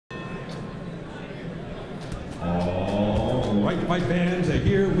right, fight fans,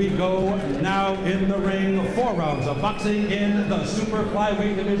 here we go. Now in the ring, 4 rounds of boxing in the super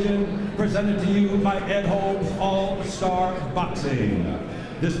flyweight division, presented to you by Ed Holmes All-Star Boxing.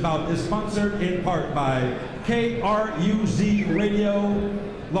 This bout is sponsored in part by KRUZ Radio,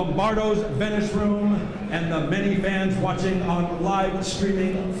 Lombardo's Venice Room, and the many fans watching on live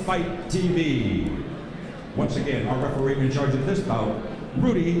streaming Fight TV. Once again, our referee in charge of this bout,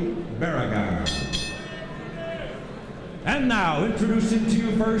 Rudy Barragan. And now, introducing to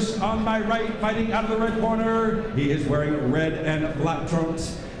you first, on my right, fighting out of the red corner, he is wearing red and black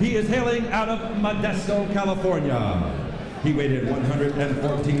trunks. He is hailing out of Modesto, California. He weighed in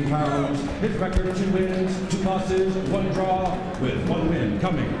 114 pounds. His record: 2 wins, 2 losses, 1 draw, with 1 win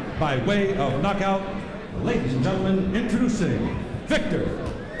coming by way of knockout. Ladies and gentlemen, introducing Victor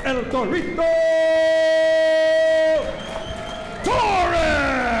El Torito Torres!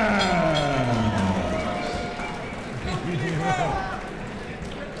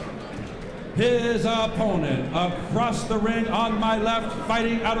 His opponent across the ring on my left,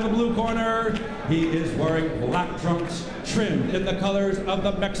 fighting out of the blue corner, he is wearing black trunks trimmed in the colors of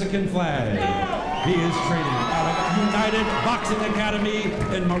the Mexican flag. He is training out of United Boxing Academy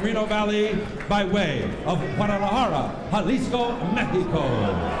in Moreno Valley by way of Guadalajara, Jalisco, Mexico.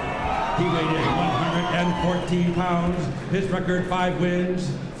 He weighed in 114 pounds. His record: 5 wins,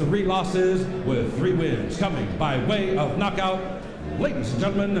 3 losses, with 3 wins coming by way of knockout. Ladies and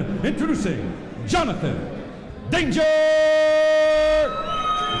gentlemen, introducing Jonathan Danger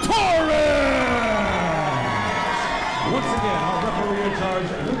Torres! Once again, our referee in charge,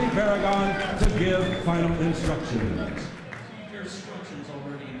 Rudy Barragan, to give final instructions.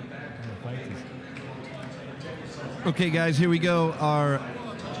 Okay, guys, here we go. Our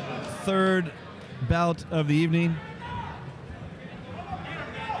 3rd bout of the evening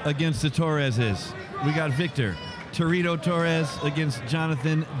against the Torreses. We got Victor Torito Torres against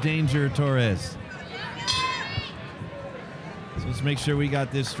Jonathan Danger Torres. So let's make sure we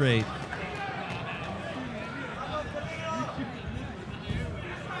got this straight.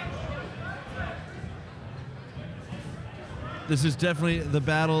 This is definitely the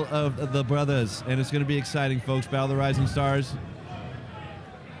battle of the brothers, and it's going to be exciting, folks. Battle of the Rising Stars.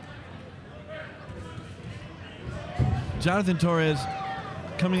 Jonathan Torres,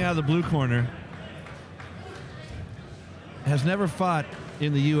 coming out of the blue corner, has never fought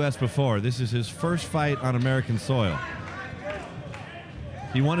in the U.S. before. This is his first fight on American soil.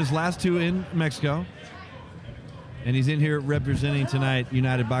 He won his last 2 in Mexico, and he's in here representing tonight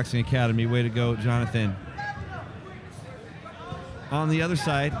United Boxing Academy. Way to go, Jonathan. On the other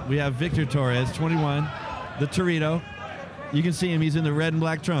side, we have Victor Torres, 21, the Torito. You can see him, he's in the red and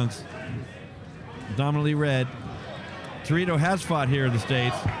black trunks, dominantly red. Torito has fought here in the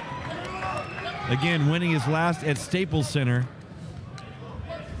States. Again, winning his last at Staples Center.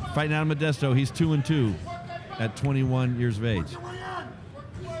 Fighting out of Modesto, he's 2-2 at 21 years of age.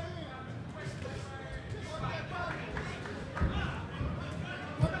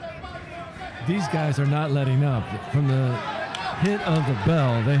 These guys are not letting up. From the hit of the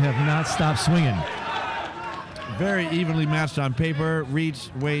bell, they have not stopped swinging. Very evenly matched on paper, reach,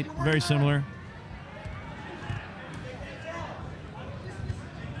 weight, very similar.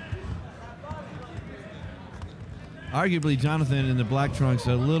 Arguably, Jonathan in the black trunks,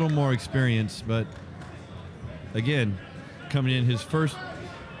 a little more experience, but again, coming in his first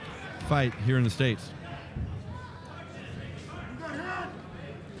fight here in the States.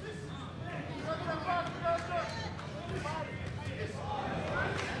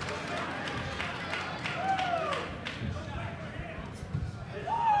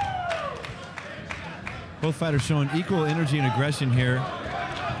 Both fighters showing equal energy and aggression here.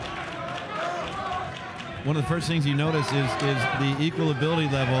 One of the first things you notice is the equal ability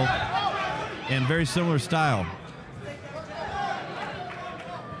level and very similar style.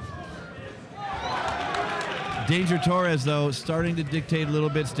 Danger Torres, though, starting to dictate a little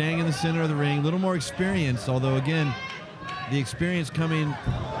bit, staying in the center of the ring, a little more experience, although, again, the experience coming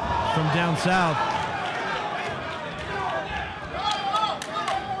from down south.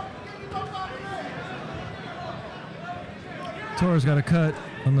 Torres got a cut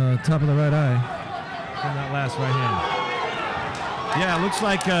on the top of the right eye from that last right hand. Yeah, it looks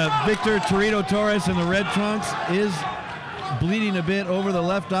like Victor Torito Torres in the red trunks is bleeding a bit over the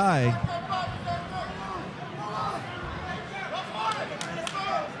left eye.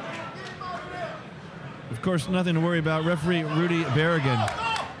 Of course, nothing to worry about. Referee Rudy Barragan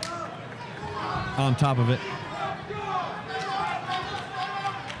on top of it.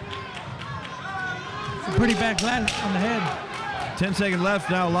 It's a pretty bad glance on the head. 10 seconds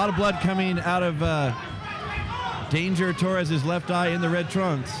left now. A lot of blood coming out of Danger Torres' left eye in the red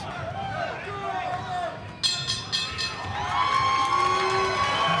trunks.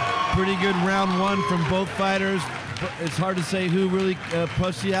 Pretty good round one from both fighters. It's hard to say who really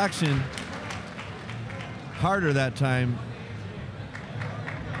pushed the action harder that time.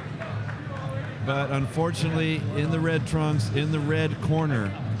 But unfortunately, in the red trunks, in the red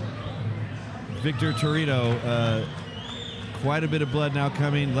corner, Victor Torres, quite a bit of blood now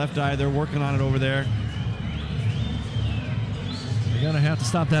coming. Left eye, they're working on it over there. They're going to have to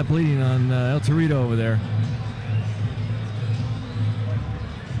stop that bleeding on El Torito over there.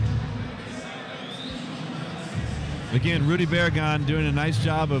 Again, Rudy Barragan doing a nice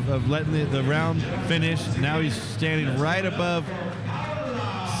job of letting the round finish. Now he's standing right above,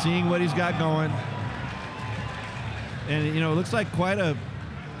 seeing what he's got going. And, you know, it looks like quite a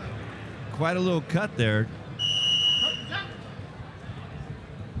little cut there.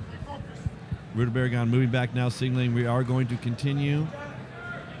 Rudy Barragan moving back now, signaling we are going to continue.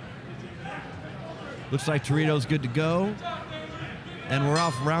 Looks like Torito's good to go. And we're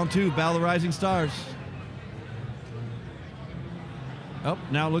off round two, Battle of the Rising Stars. Oh,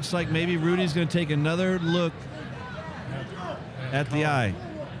 now it looks like maybe Rudy's going to take another look at the eye.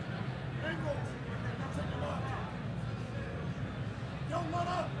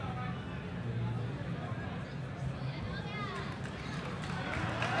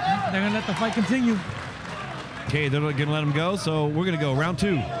 They're going to let the fight continue. Okay, they're going to let him go, so we're going to go round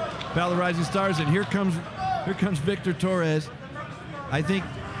two. Battle of the Rising Stars, and here comes Victor Torres. I think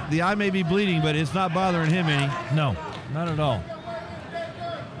the eye may be bleeding, but it's not bothering him any. No, not at all.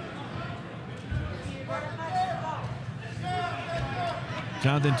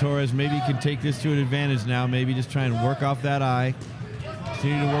 Jonathan Torres maybe can take this to an advantage now. Maybe just try and work off that eye.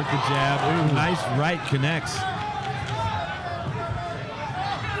 Continue to work the jab. Ooh, nice right connects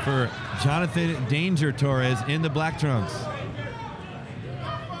for Jonathan Danger Torres in the black trunks.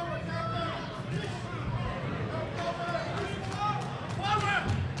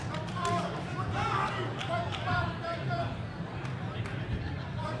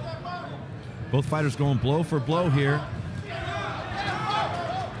 Both fighters going blow for blow here.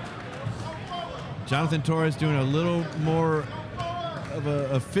 Jonathan Torres doing a little more of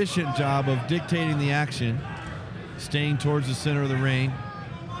an efficient job of dictating the action, staying towards the center of the ring,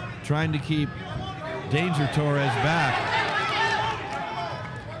 trying to keep Danger Torres back.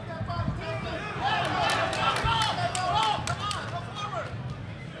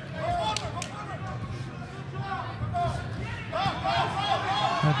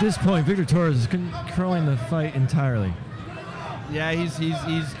 At this point, Victor Torres is controlling the fight entirely. Yeah,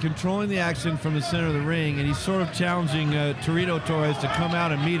 he's controlling the action from the center of the ring, and he's sort of challenging Torres to come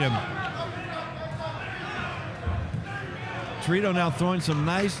out and meet him. Torres now throwing some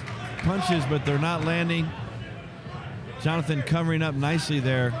nice punches, but they're not landing. Jonathan covering up nicely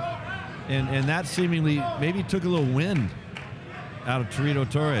there, and that seemingly maybe took a little wind out of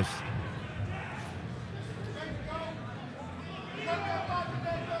Torres.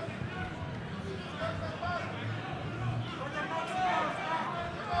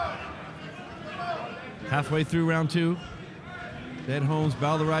 Halfway through round two, Ed Holmes,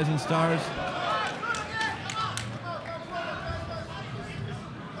 Battle of the Rising Stars.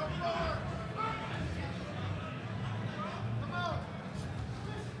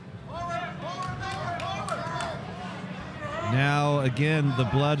 Now again, the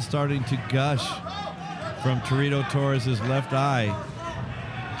blood starting to gush from Torres' left eye.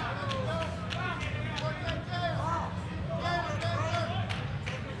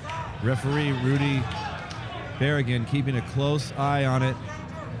 Referee Rudy Barragan keeping a close eye on it.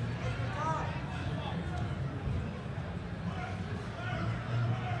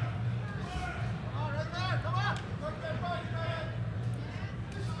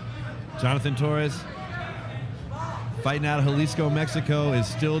 Jonathan Torres, fighting out of Jalisco, Mexico, is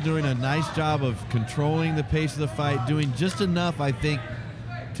still doing a nice job of controlling the pace of the fight, doing just enough, I think,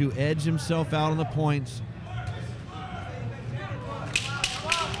 to edge himself out on the points.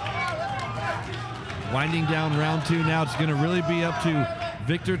 Winding down round two now. It's going to really be up to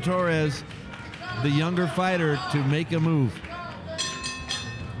Victor Torres, the younger fighter, to make a move.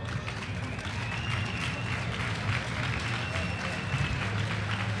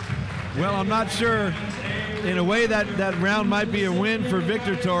 Well, I'm not sure. In a way, that round might be a win for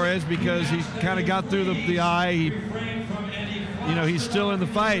Victor Torres because he kind of got through the eye. He's still in the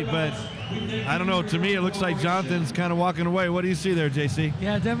fight, but I don't know. To me, it looks like Jonathan's kind of walking away. What do you see there, JC?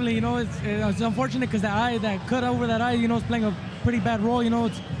 Yeah, definitely. It's unfortunate because that cut over that eye, is playing a pretty bad role.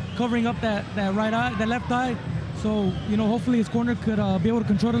 It's covering up that right eye, that left eye. So, hopefully his corner could be able to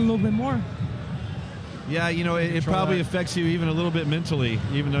control it a little bit more. Yeah, you know, it probably affects you even a little bit mentally,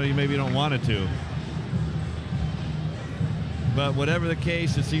 even though you maybe don't want it to. But whatever the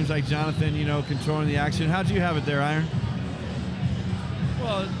case, it seems like Jonathan, you know, controlling the action. How'd you have it there, Iron?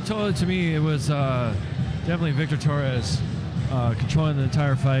 Well, to me, it was definitely Victor Torres controlling the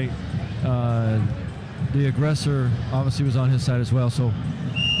entire fight. The aggressor obviously was on his side as well. So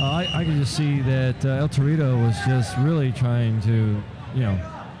I could just see that El Torito was just really trying to, you know,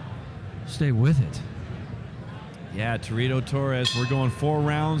 stay with it. Yeah, Torito Torres, we're going 4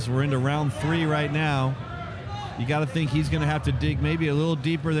 rounds. We're into round 3 right now. You got to think he's going to have to dig maybe a little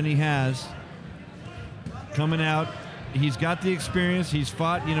deeper than he has. Coming out, he's got the experience. He's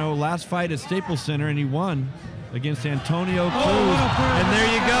fought, you know, last fight at Staples Center, and he won against Antonio Cruz. And there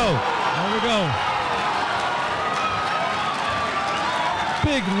you go. There we go.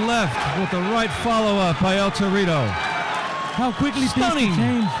 Big left with the right follow-up by El Torito. How quickly Stunning. things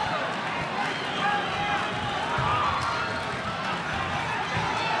can change.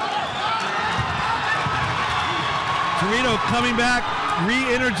 Torito coming back,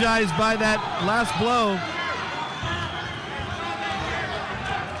 re-energized by that last blow.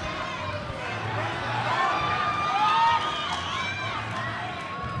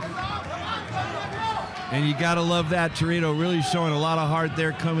 And you got to love that. Torito really showing a lot of heart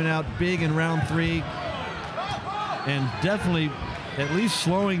there, coming out big in round 3. And definitely at least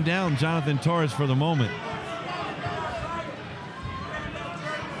slowing down Jonathan Torres for the moment.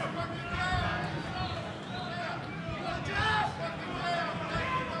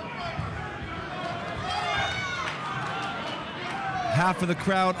 Half of the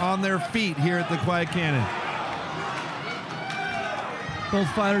crowd on their feet here at the Quiet Cannon. Both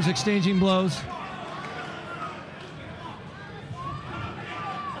fighters exchanging blows.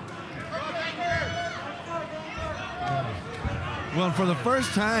 Well, for the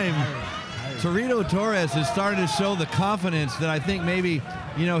first time, Torito Torres has started to show the confidence that I think maybe,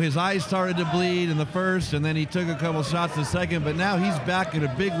 you know, his eyes started to bleed in the first, and then he took a couple shots in the second, but now he's back in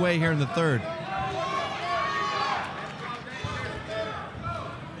a big way here in the third.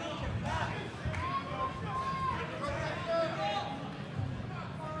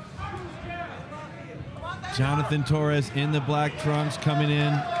 Jonathan Torres in the black trunks coming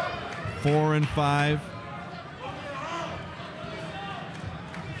in 4-5.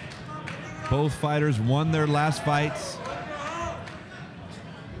 Both fighters won their last fights,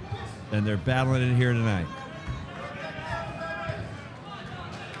 and they're battling it here tonight.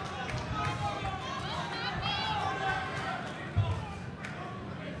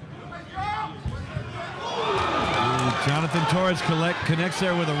 Jonathan Torres connects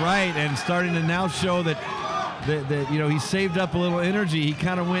there with a right, and starting to now show that you know, he saved up a little energy. He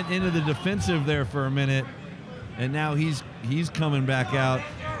kind of went into the defensive there for a minute, and now he's coming back out.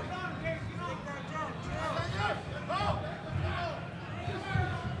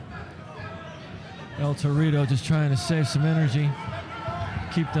 El Torito just trying to save some energy,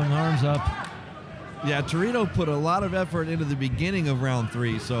 keep them arms up. Yeah, Torito put a lot of effort into the beginning of round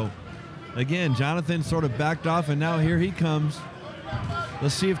 3. So, again, Jonathan sort of backed off, and now here he comes.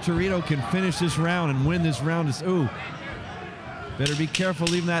 Let's see if Torito can finish this round and win this round. Ooh, better be careful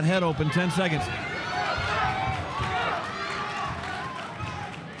leaving that head open. 10 seconds.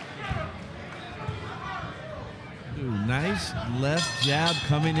 Ooh, nice left jab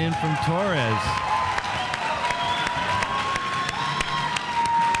coming in from Torres.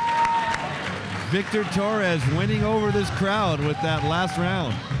 Victor Torres winning over this crowd with that last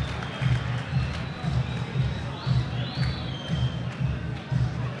round.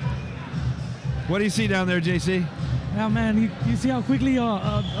 What do you see down there, JC? Yeah, man, you see how quickly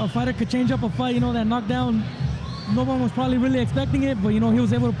a fighter could change up a fight. You know, that knockdown, no one was probably really expecting it, but, you know, he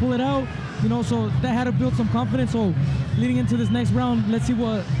was able to pull it out. You know, so that had to build some confidence. So leading into this next round, let's see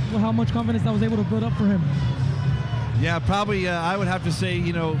how much confidence that was able to build up for him. Yeah, probably I would have to say,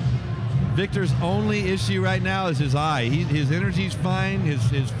 you know, Victor's only issue right now is his eye. His energy's fine.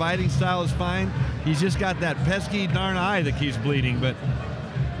 His fighting style is fine. He's just got that pesky darn eye that keeps bleeding. But,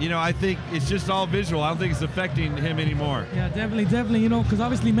 you know, I think it's just all visual. I don't think it's affecting him anymore. Yeah, definitely. You know, because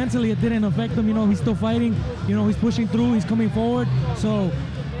obviously mentally it didn't affect him. You know, he's still fighting. You know, he's pushing through. He's coming forward. So,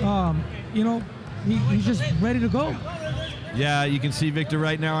 you know, he's just ready to go. Yeah, you can see Victor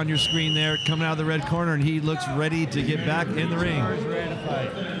right now on your screen there, coming out of the red corner, and he looks ready to get back in the ring.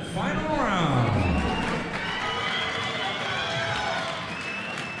 Final round.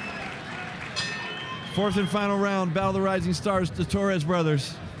 Fourth and final round, Battle of the Rising Stars, the Torres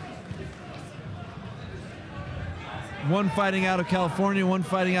brothers. One fighting out of California, one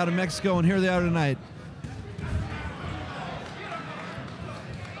fighting out of Mexico, and here they are tonight.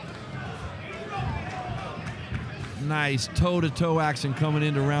 Nice toe-to-toe action coming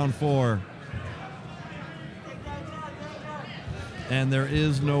into round 4. And there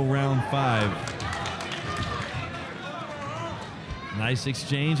is no round 5. Nice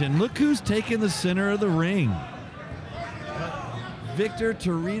exchange, and look who's taking the center of the ring. Victor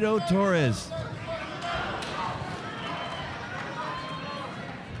Torres.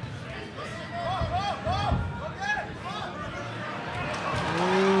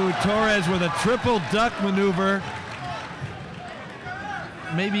 Ooh, Torres with a triple duck maneuver.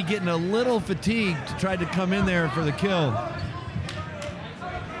 Maybe getting a little fatigued to try to come in there for the kill.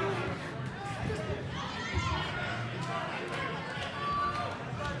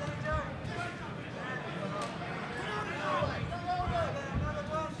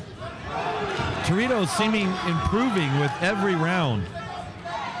 Torres seeming improving with every round.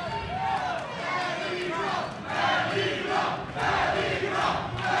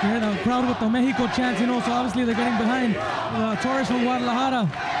 Yeah, the crowd with the Mexico chants, you know, so obviously they're getting behind Torres from Guadalajara.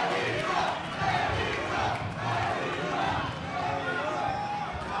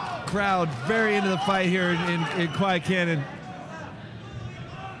 Crowd very into the fight here in Quiet Canyon.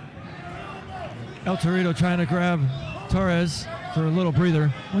 El Torito trying to grab Torres for a little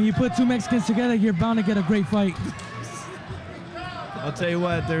breather. When you put two Mexicans together, you're bound to get a great fight. I'll tell you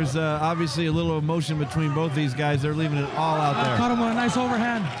what, there's obviously a little emotion between both these guys. They're leaving it all out there. Caught him with a nice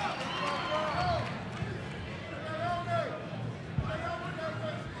overhand.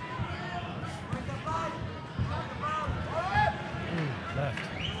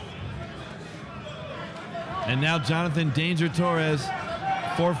 And now Jonathan Danger Torres,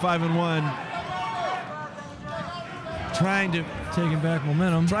 4-5-1. Trying to Taking back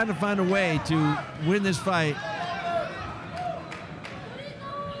momentum. trying to find a way to win this fight.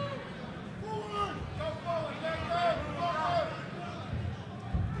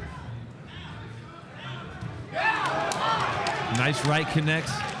 Nice right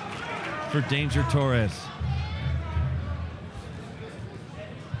connects for Danger Torres.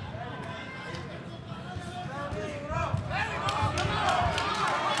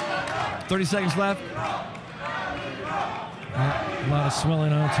 "30 seconds left." A lot of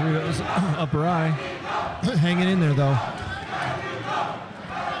swelling on Torito's upper eye. Hanging in there, though.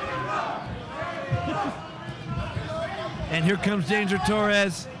 And here comes Danger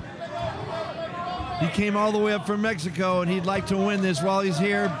Torres. He came all the way up from Mexico, and he'd like to win this while he's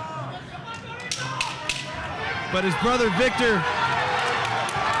here. But his brother Victor,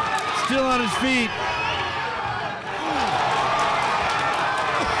 still on his feet.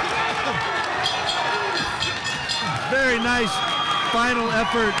 Very nice final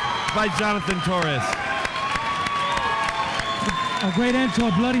effort by Jonathan Torres. A great end to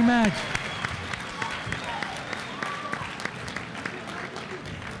a bloody match.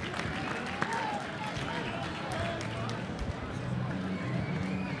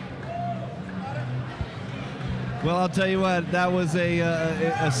 Well, I'll tell you what, that was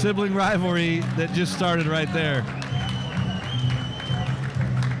a sibling rivalry that just started right there.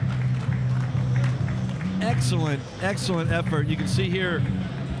 Excellent, excellent effort. You can see here,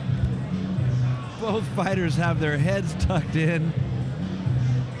 both fighters have their heads tucked in.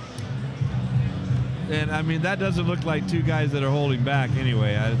 And I mean, that doesn't look like two guys that are holding back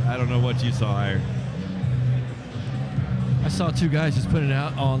anyway. I don't know what you saw here. I saw two guys just putting it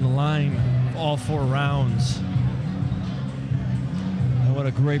out on the line all 4 rounds. And what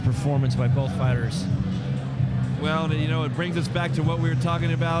a great performance by both fighters. Well, you know, it brings us back to what we were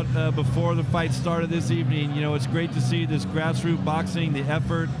talking about before the fight started this evening. You know, it's great to see this grassroots boxing, the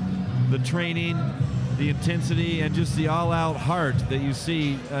effort, the training, the intensity, and just the all-out heart that you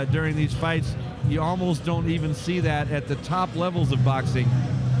see during these fights. You almost don't even see that at the top levels of boxing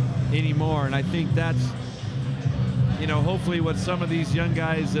anymore. And I think that's, you know, hopefully what some of these young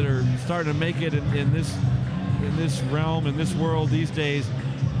guys that are starting to make it in this realm, in this world these days,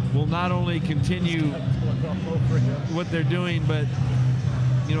 will not only continue what they're doing, but,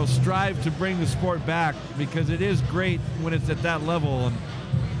 you know, strive to bring the sport back, because it is great when it's at that level. And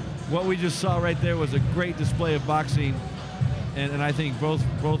what we just saw right there was a great display of boxing, and I think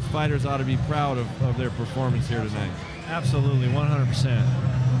both fighters ought to be proud of their performance here tonight. Absolutely, 100%.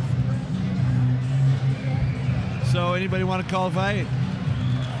 So anybody want to call a fight?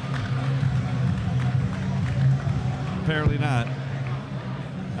 Apparently not.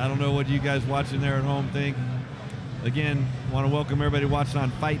 I don't know what you guys watching there at home think. Again, want to welcome everybody watching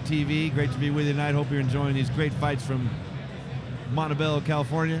on Fight TV. Great to be with you tonight. Hope you're enjoying these great fights from Montebello,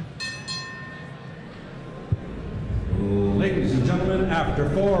 California. Ladies and gentlemen, after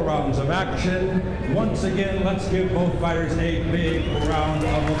 4 rounds of action, once again, let's give both fighters a big round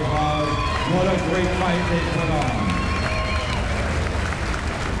of applause. What a great fight they put on.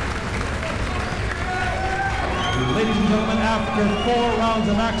 Ladies and gentlemen, after 4 rounds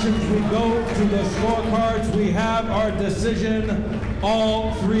of action, we go to the scorecards. We have our decision.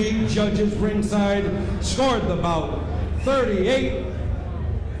 All 3 judges ringside scored the bout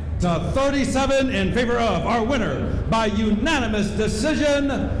 38-37 in favor of our winner by unanimous decision,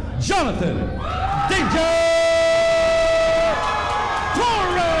 Jonathan Danger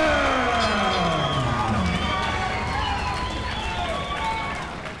Torres!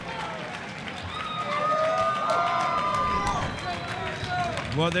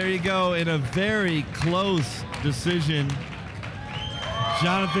 Well, there you go. In a very close decision,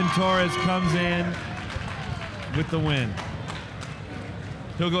 Jonathan Torres comes in with the win.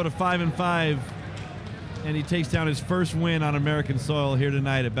 He'll go to 5-5, and he takes down his first win on American soil here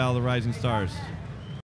tonight at Battle of the Rising Stars.